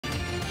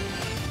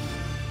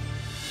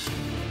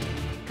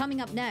Coming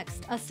up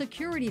next, a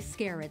security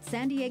scare at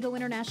San Diego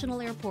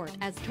International Airport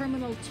as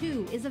Terminal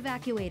 2 is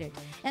evacuated.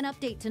 An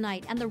update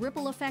tonight and the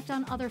ripple effect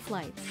on other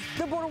flights.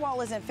 The border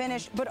wall isn't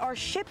finished, but are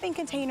shipping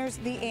containers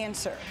the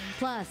answer?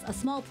 Plus, a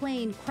small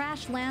plane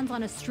crash lands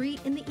on a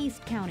street in the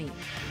East County.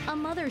 A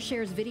mother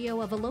shares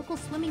video of a local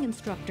swimming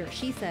instructor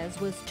she says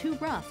was too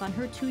rough on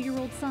her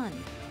 2-year-old son.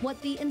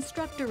 What the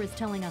instructor is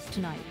telling us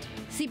tonight.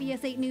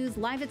 CBS 8 News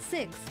Live at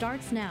 6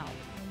 starts now.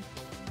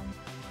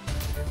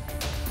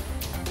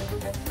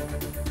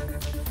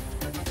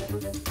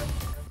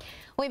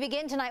 We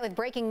begin tonight with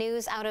breaking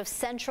news out of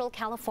Central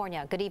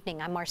California. Good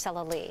evening, I'm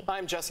Marcella Lee.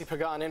 I'm Jesse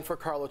Pagan in for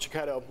Carlo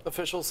Cicchetto.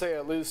 Officials say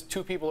at least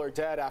 2 people are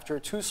dead after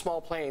 2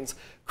 small planes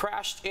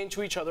crashed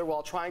into each other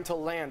while trying to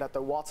land at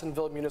the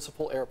Watsonville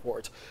Municipal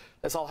Airport.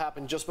 This all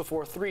happened just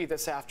before 3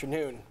 this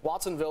afternoon.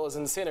 Watsonville is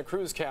in Santa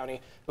Cruz County,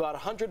 about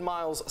 100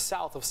 miles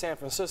south of San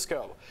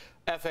Francisco.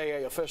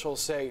 FAA officials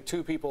say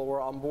 2 people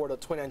were on board a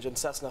twin-engine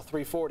Cessna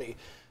 340.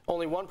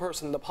 Only one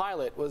person, the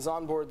pilot, was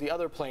on board the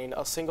other plane,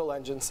 a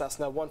single-engine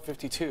Cessna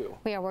 152.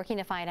 We are working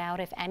to find out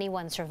if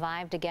anyone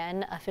survived.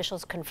 Again,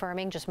 officials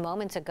confirming just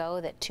moments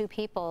ago that 2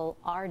 people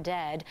are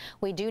dead.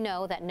 We do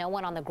know that no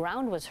one on the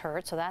ground was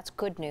hurt, so that's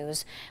good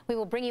news. We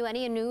will bring you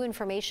any new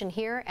information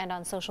here and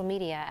on social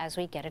media as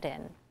we get it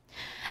in.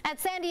 At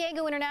San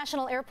Diego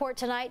International Airport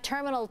tonight,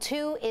 Terminal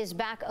 2 is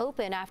back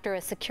open after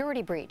a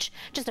security breach.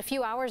 Just a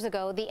few hours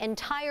ago, the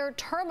entire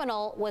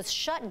terminal was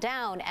shut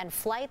down and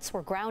flights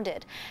were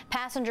grounded.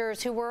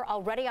 Passengers who were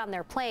already on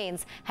their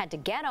planes had to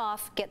get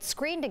off, get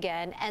screened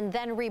again, and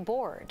then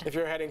reboard. If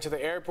you're heading to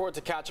the airport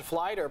to catch a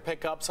flight or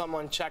pick up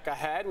someone, check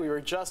ahead. We were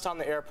just on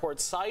the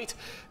airport site,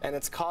 and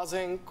it's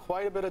causing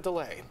quite a bit of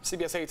delay.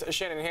 CBS 8's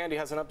Shannon Handy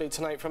has an update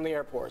tonight from the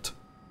airport.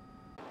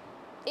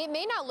 It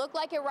may not look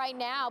like it right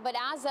now, but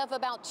as of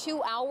about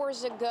 2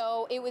 hours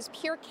ago, it was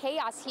pure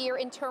chaos here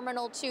in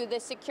Terminal 2. The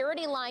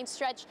security line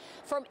stretched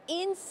from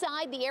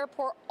inside the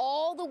airport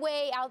all the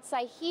way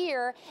outside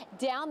here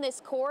down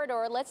this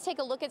corridor. Let's take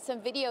a look at some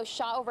video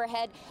shot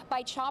overhead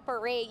by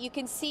Chopper 8. You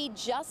can see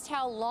just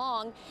how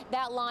long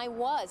that line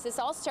was. This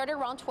all started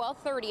around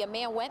 12:30. A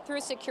man went through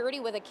security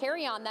with a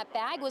carry-on. That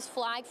bag was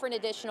flagged for an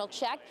additional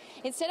check.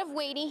 Instead of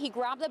waiting, he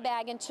grabbed the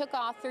bag and took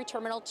off through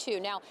Terminal 2.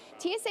 Now,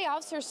 TSA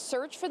officers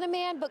searched for the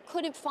man but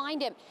couldn't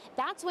find him.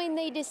 That's when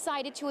they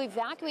decided to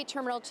evacuate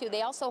Terminal 2.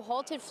 They also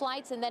halted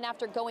flights, and then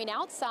after going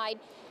outside,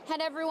 had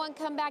everyone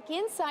come back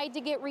inside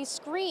to get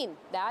rescreened.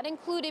 That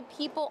included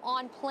people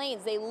on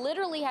planes. They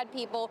literally had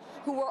people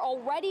who were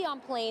already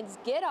on planes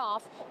get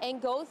off and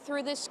go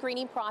through the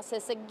screening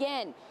process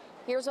again.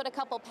 Here's what a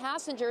couple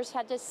passengers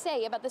had to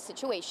say about the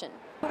situation.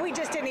 We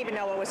just didn't even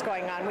know what was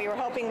going on. We were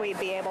hoping we'd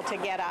be able to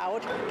get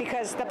out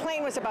because the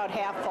plane was about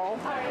half full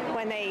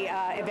when they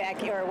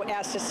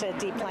asked us to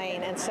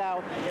deplane, and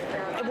so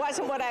it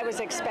wasn't what I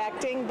was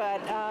expecting. But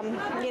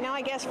you know,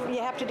 I guess you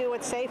have to do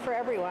what's safe for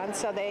everyone.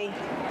 So they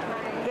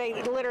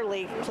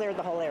literally cleared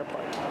the whole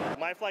airport.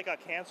 My flight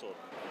got canceled,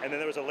 and then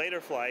there was a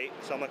later flight.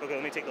 So I'm like, okay,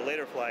 let me take the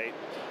later flight.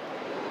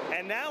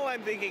 And now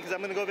I'm thinking, because I'm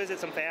going to go visit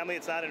some family,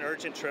 it's not an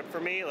urgent trip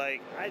for me,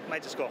 like, I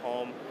might just go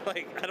home.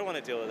 Like, I don't want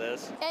to deal with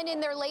this. And in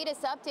their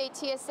latest update,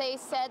 TSA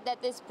said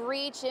that this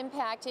breach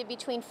impacted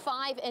between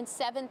 5,000 and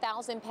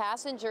 7,000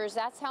 passengers.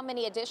 That's how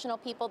many additional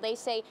people they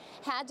say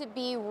had to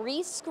be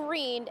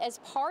rescreened as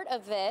part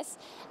of this.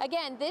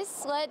 Again,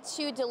 this led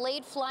to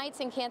delayed flights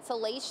and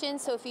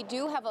cancellations. So if you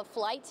do have a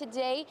flight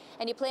today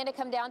and you plan to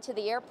come down to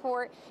the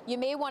airport, you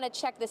may want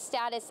to check the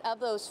status of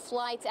those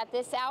flights at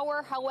this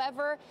hour.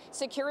 However,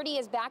 security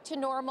is back to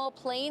normal.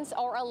 Planes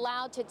are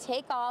allowed to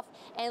take off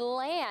and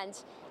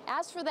land.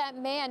 As for that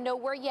man, no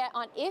word yet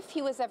on if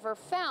he was ever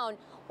found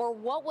or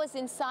what was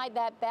inside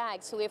that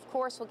bag. So we, of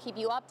course, will keep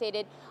you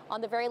updated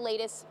on the very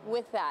latest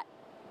with that.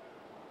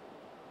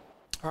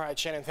 All right,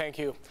 Shannon, thank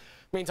you.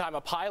 Meantime,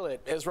 a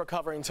pilot is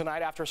recovering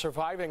tonight after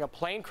surviving a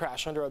plane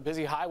crash under a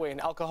busy highway in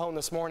El Cajon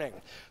this morning.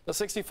 The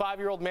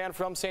 65-year-old man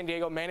from San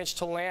Diego managed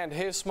to land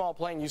his small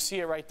plane, you see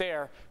it right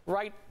there,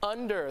 right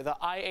under the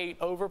I-8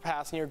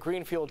 overpass near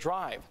Greenfield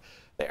Drive.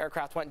 The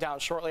aircraft went down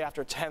shortly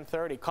after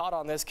 10:30, caught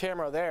on this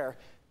camera there,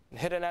 and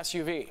hit an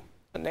SUV.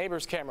 The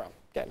neighbor's camera,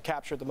 again,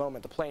 captured the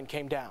moment the plane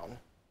came down.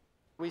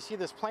 We see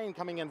this plane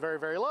coming in very,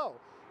 very low,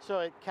 so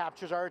it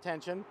captures our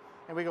attention,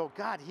 and we go,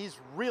 God, he's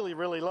really,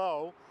 really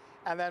low.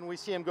 And then we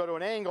see him go to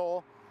an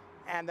angle,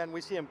 and then we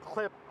see him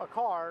clip a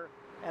car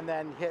and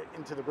then hit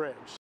into the bridge.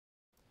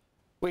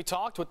 We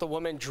talked with the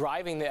woman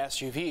driving the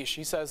SUV.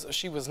 She says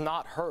she was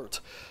not hurt.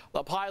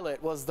 The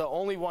pilot was the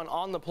only one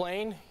on the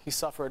plane. He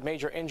suffered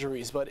major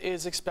injuries, but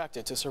is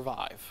expected to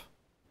survive.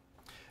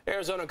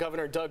 Arizona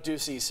Governor Doug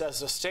Ducey says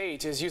the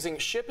state is using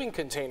shipping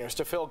containers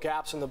to fill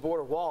gaps in the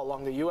border wall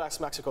along the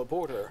U.S.-Mexico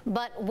border.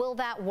 But will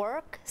that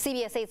work?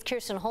 CBS 8's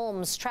Kirsten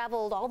Holmes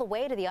traveled all the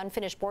way to the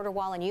unfinished border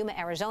wall in Yuma,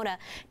 Arizona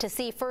to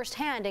see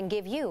firsthand and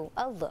give you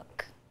a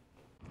look.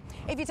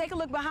 If you take a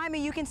look behind me,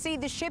 you can see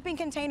the shipping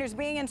containers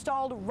being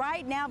installed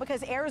right now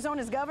because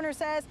Arizona's governor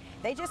says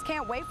they just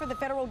can't wait for the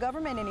federal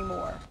government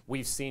anymore.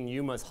 We've seen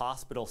Yuma's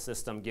hospital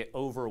system get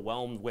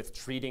overwhelmed with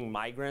treating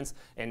migrants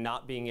and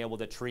not being able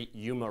to treat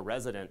Yuma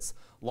residents.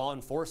 Law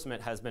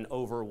enforcement has been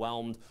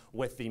overwhelmed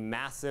with the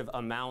massive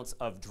amounts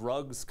of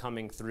drugs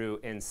coming through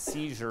and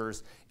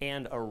seizures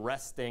and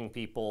arresting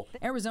people.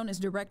 Arizona's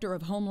Director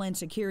of Homeland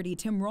Security,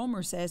 Tim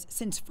Romer, says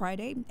since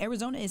Friday,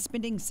 Arizona is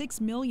spending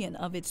 $6 million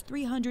of its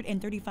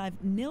 $335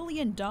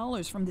 million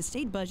from the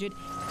state budget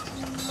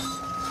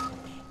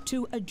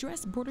to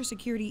address border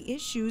security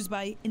issues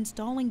by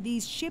installing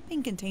these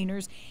shipping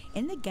containers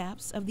in the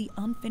gaps of the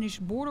unfinished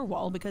border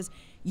wall because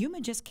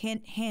Yuma just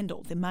can't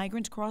handle the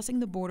migrants crossing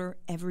the border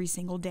every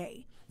single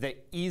day. The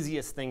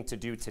easiest thing to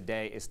do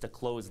today is to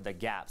close the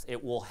gaps.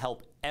 It will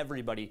help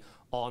everybody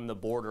on the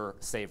border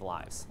save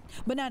lives.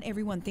 But not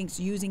everyone thinks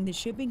using the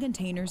shipping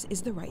containers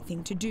is the right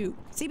thing to do.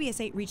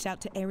 CBS 8 reached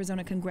out to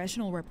Arizona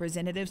congressional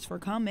representatives for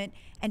comment,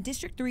 and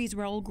District 3's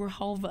Raul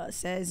Grijalva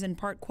says in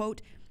part,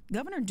 quote,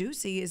 Governor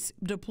Ducey is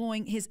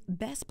deploying his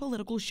best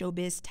political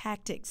showbiz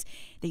tactics.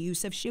 The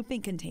use of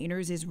shipping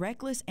containers is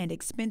reckless and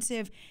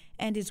expensive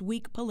and is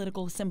weak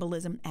political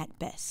symbolism at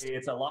best.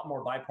 It's a lot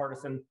more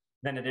bipartisan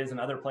than it is in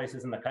other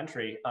places in the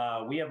country.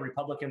 We have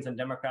Republicans and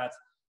Democrats.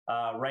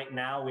 Right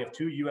now, we have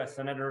 2 U.S.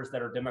 senators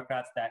that are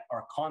Democrats that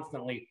are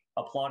constantly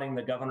applauding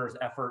the governor's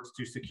efforts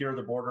to secure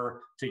the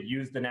border, to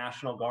use the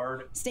National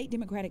Guard. State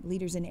Democratic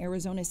leaders in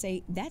Arizona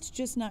say that's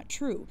just not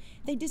true.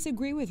 They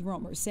disagree with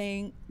Romer,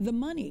 saying the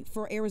money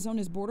for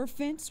Arizona's border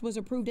fence was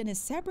approved in a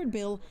separate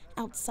bill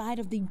outside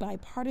of the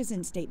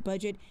bipartisan state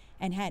budget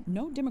and had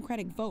no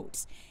Democratic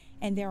votes.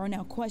 And there are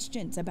now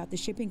questions about the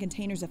shipping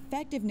containers'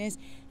 effectiveness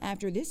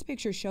after this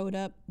picture showed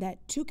up that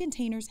 2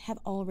 containers have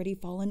already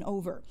fallen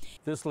over.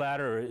 This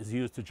ladder is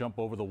used to jump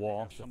over the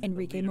wall.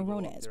 Enrique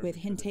Morones with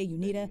Gente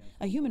Unida,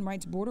 a human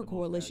rights border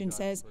coalition,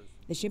 says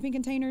the shipping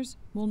containers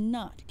will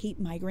not keep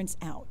migrants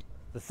out.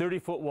 The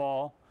 30-foot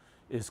wall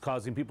is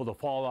causing people to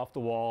fall off the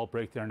wall,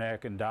 break their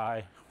neck, and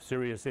die,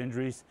 serious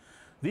injuries.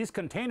 These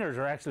containers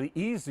are actually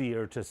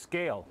easier to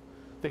scale.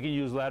 They can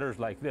use ladders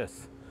like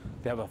this.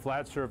 They have a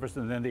flat surface,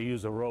 and then they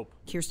use a rope.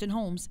 Kirsten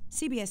Holmes,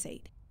 CBS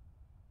 8.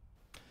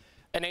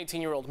 An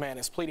 18-year-old man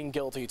is pleading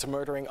guilty to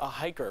murdering a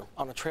hiker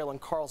on a trail in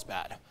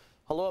Carlsbad.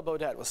 Haloa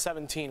Bodette was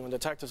 17 when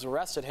detectives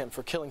arrested him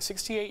for killing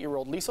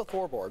 68-year-old Lisa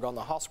Thorborg on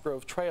the Haas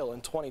Grove Trail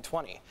in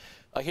 2020.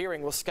 A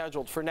hearing was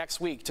scheduled for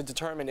next week to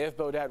determine if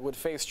Bodette would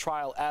face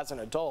trial as an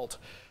adult.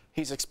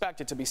 He's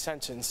expected to be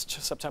sentenced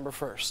September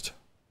 1st.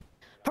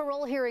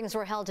 Parole hearings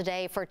were held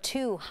today for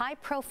 2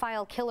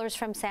 high-profile killers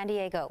from San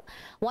Diego.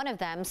 One of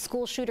them,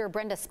 school shooter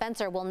Brenda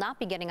Spencer, will not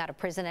be getting out of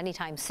prison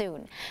anytime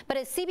soon. But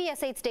as CBS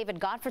 8's David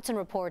Gottfredson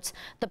reports,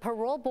 the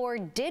parole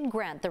board did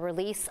grant the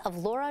release of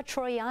Laura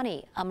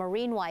Troiani, a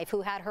Marine wife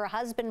who had her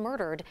husband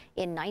murdered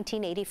in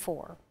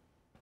 1984.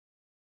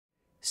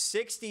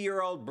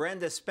 60-year-old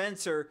Brenda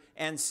Spencer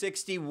and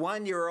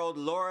 61-year-old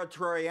Laura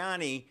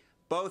Troiani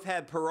both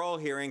had parole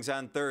hearings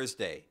on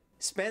Thursday.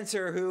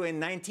 Spencer, who in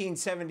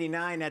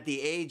 1979, at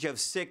the age of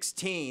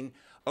 16,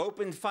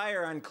 opened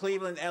fire on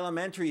Cleveland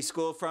Elementary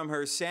School from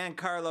her San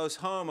Carlos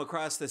home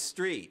across the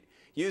street,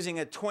 using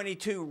a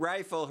 .22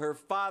 rifle her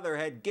father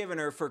had given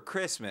her for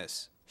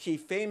Christmas. She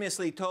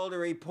famously told a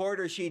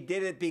reporter she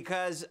did it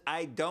because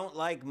I don't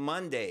like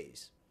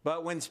Mondays.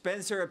 But when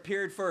Spencer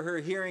appeared for her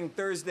hearing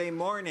Thursday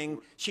morning,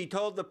 she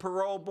told the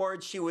parole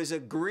board she was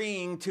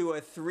agreeing to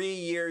a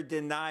 3-year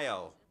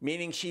denial,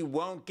 meaning she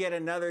won't get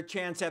another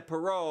chance at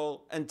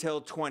parole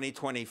until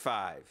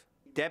 2025.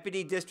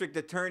 Deputy District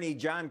Attorney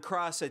John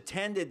Cross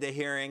attended the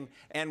hearing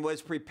and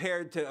was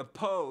prepared to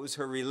oppose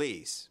her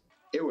release.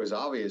 It was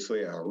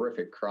obviously a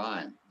horrific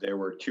crime. There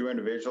were 2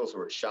 individuals who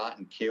were shot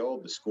and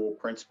killed, the school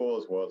principal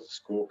as well as the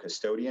school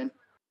custodian.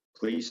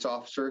 Police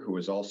officer who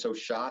was also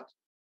shot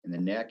in the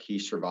neck, he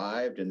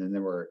survived, and then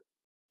there were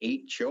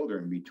 8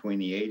 children between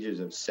the ages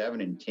of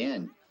 7 and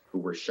 10 who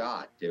were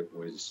shot. It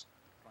was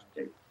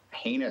a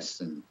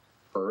heinous and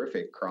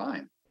horrific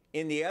crime.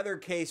 In the other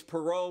case,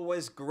 parole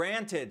was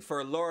granted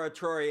for Laura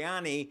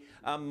Troiani,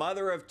 a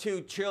mother of 2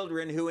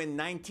 children who in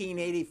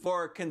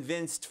 1984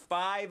 convinced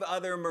 5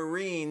 other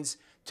Marines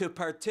to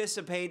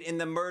participate in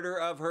the murder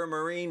of her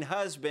Marine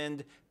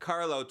husband,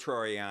 Carlo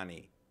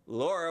Troiani.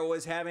 Laura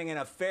was having an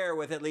affair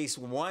with at least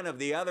one of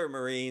the other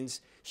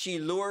Marines. She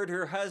lured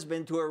her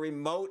husband to a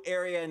remote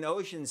area in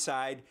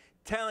Oceanside,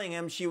 telling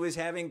him she was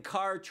having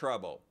car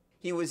trouble.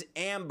 He was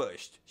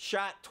ambushed,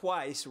 shot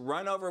twice,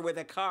 run over with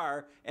a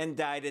car, and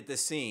died at the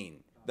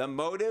scene. The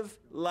motive?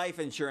 Life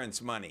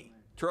insurance money.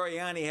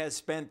 Troiani has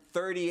spent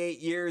 38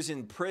 years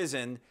in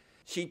prison.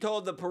 She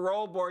told the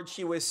parole board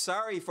she was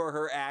sorry for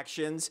her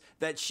actions,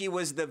 that she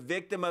was the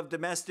victim of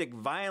domestic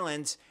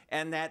violence,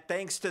 and that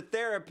thanks to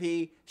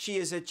therapy, she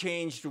is a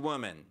changed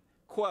woman.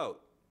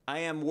 Quote, I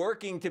am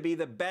working to be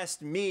the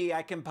best me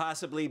I can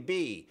possibly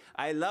be.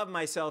 I love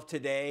myself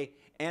today,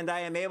 and I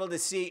am able to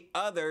see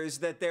others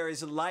that there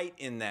is light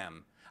in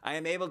them. I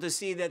am able to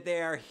see that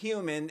they are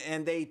human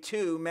and they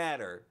too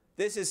matter.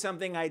 This is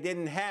something I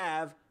didn't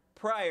have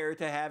prior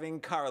to having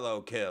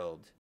Carlo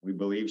killed. We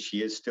believe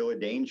she is still a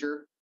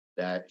danger,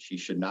 that she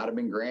should not have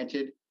been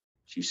granted.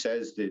 She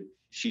says that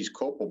she's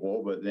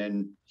culpable, but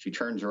then she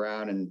turns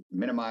around and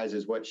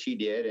minimizes what she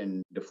did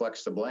and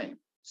deflects the blame.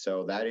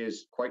 So that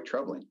is quite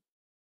troubling.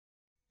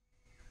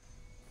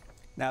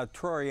 Now,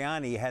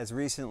 Troiani has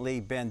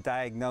recently been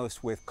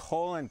diagnosed with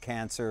colon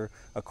cancer,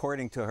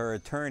 according to her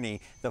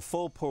attorney. The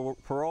full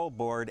parole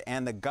board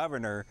and the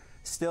governor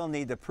still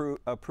need to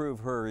approve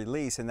her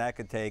release, and that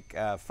could take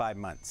 5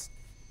 months.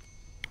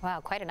 Wow,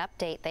 quite an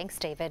update. Thanks,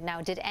 David. Now,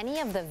 did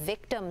any of the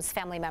victims'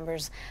 family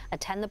members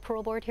attend the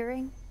parole board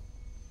hearing?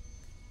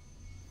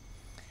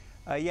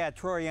 Yeah,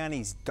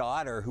 Troiani's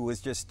daughter, who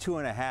was just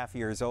 2.5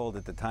 years old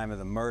at the time of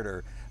the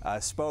murder,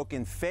 spoke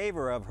in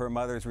favor of her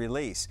mother's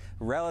release.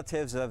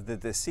 Relatives of the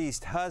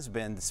deceased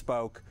husband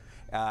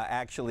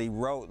actually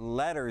wrote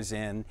letters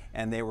in,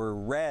 and they were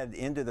read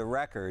into the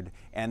record,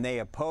 and they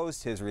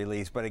opposed his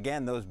release. But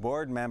again, those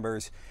board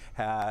members,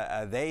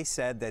 they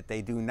said that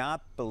they do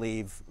not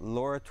believe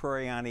Laura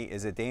Troiani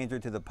is a danger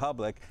to the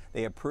public.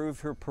 They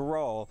approved her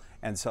parole,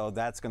 and so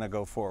that's going to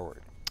go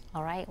forward.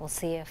 All right, we'll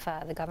see if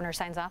the governor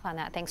signs off on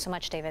that. Thanks so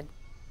much, David.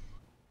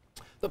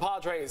 The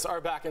Padres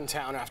are back in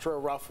town after a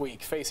rough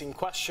week, facing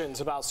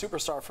questions about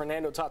superstar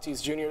Fernando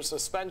Tatis Jr.'s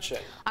suspension.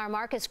 Our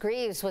Marcus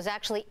Greaves was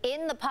actually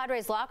in the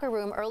Padres locker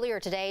room earlier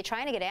today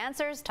trying to get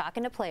answers,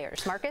 talking to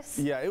players. Marcus?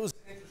 Yeah, it was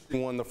an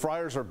interesting one. The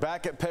Friars are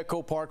back at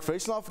Petco Park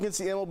facing off against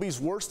the MLB's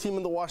worst team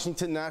in the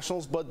Washington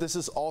Nationals, but this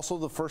is also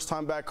the first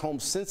time back home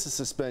since the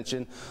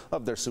suspension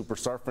of their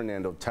superstar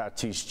Fernando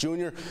Tatis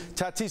Jr.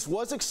 Tatis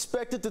was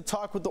expected to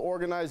talk with the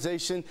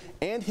organization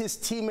and his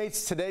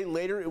teammates today.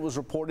 Later, it was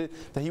reported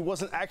that he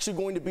wasn't actually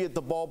going to be at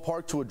the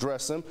ballpark to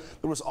address them.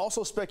 There was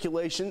also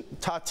speculation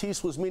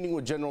Tatis was meeting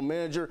with general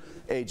manager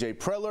A.J.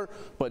 Preller,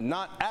 but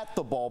not at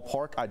the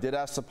ballpark. I did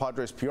ask the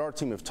Padres PR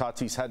team if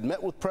Tatis had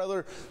met with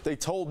Preller. They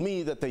told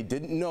me that they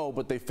didn't know,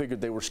 but they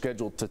figured they were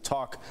scheduled to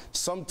talk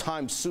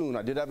sometime soon.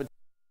 I did have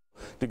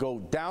to go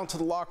down to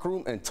the locker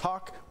room and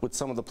talk with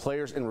some of the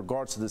players in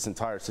regards to this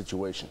entire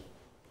situation.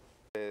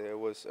 It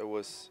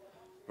was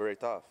very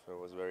tough. It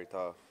was very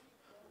tough,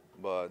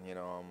 but you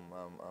know,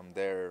 I'm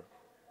there,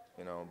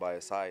 you know, by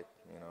his side.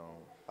 You know,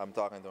 I'm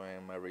talking to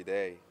him every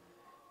day.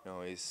 You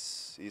know,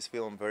 he's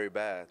feeling very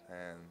bad,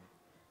 and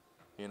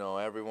you know,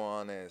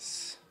 everyone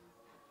is,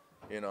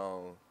 you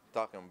know,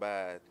 talking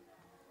bad.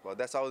 But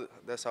that's how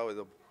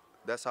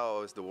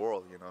is the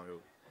world. You know,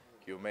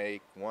 you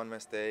make one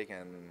mistake,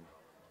 and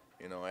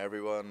you know,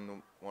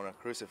 everyone want to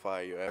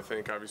crucify you. I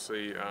think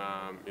obviously, you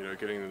know,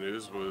 getting the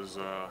news was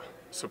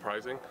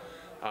surprising,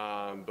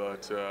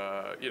 but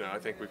you know, I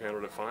think we've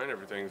handled it fine.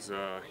 Everything's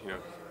you know,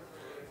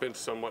 been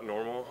somewhat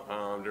normal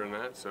during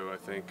that, so I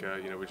think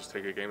you know, we just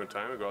take a game at a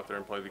time and go out there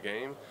and play the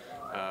game.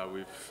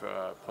 We've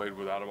played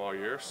without him all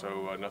year,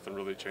 so nothing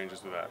really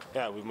changes with that.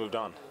 Yeah, we've moved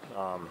on.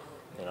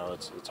 You know,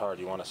 it's hard.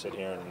 You want to sit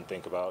here and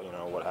think about, you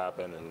know, what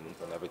happened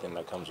and everything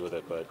that comes with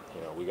it, but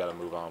you know, we got to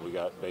move on. We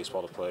got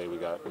baseball to play. We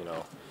got, you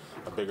know,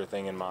 a bigger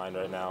thing in mind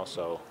right now.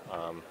 So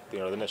you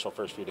know, the initial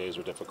first few days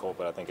were difficult,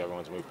 but I think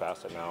everyone's moved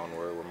past it now, and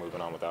we're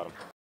moving on without him.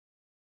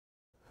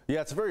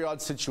 Yeah, it's a very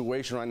odd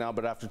situation right now,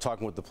 but after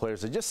talking with the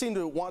players, they just seem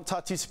to want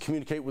Tatis to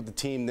communicate with the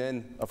team.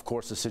 Then, of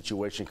course, the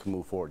situation can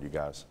move forward, you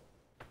guys.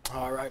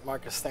 All right,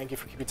 Marcus, thank you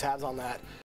for keeping tabs on that.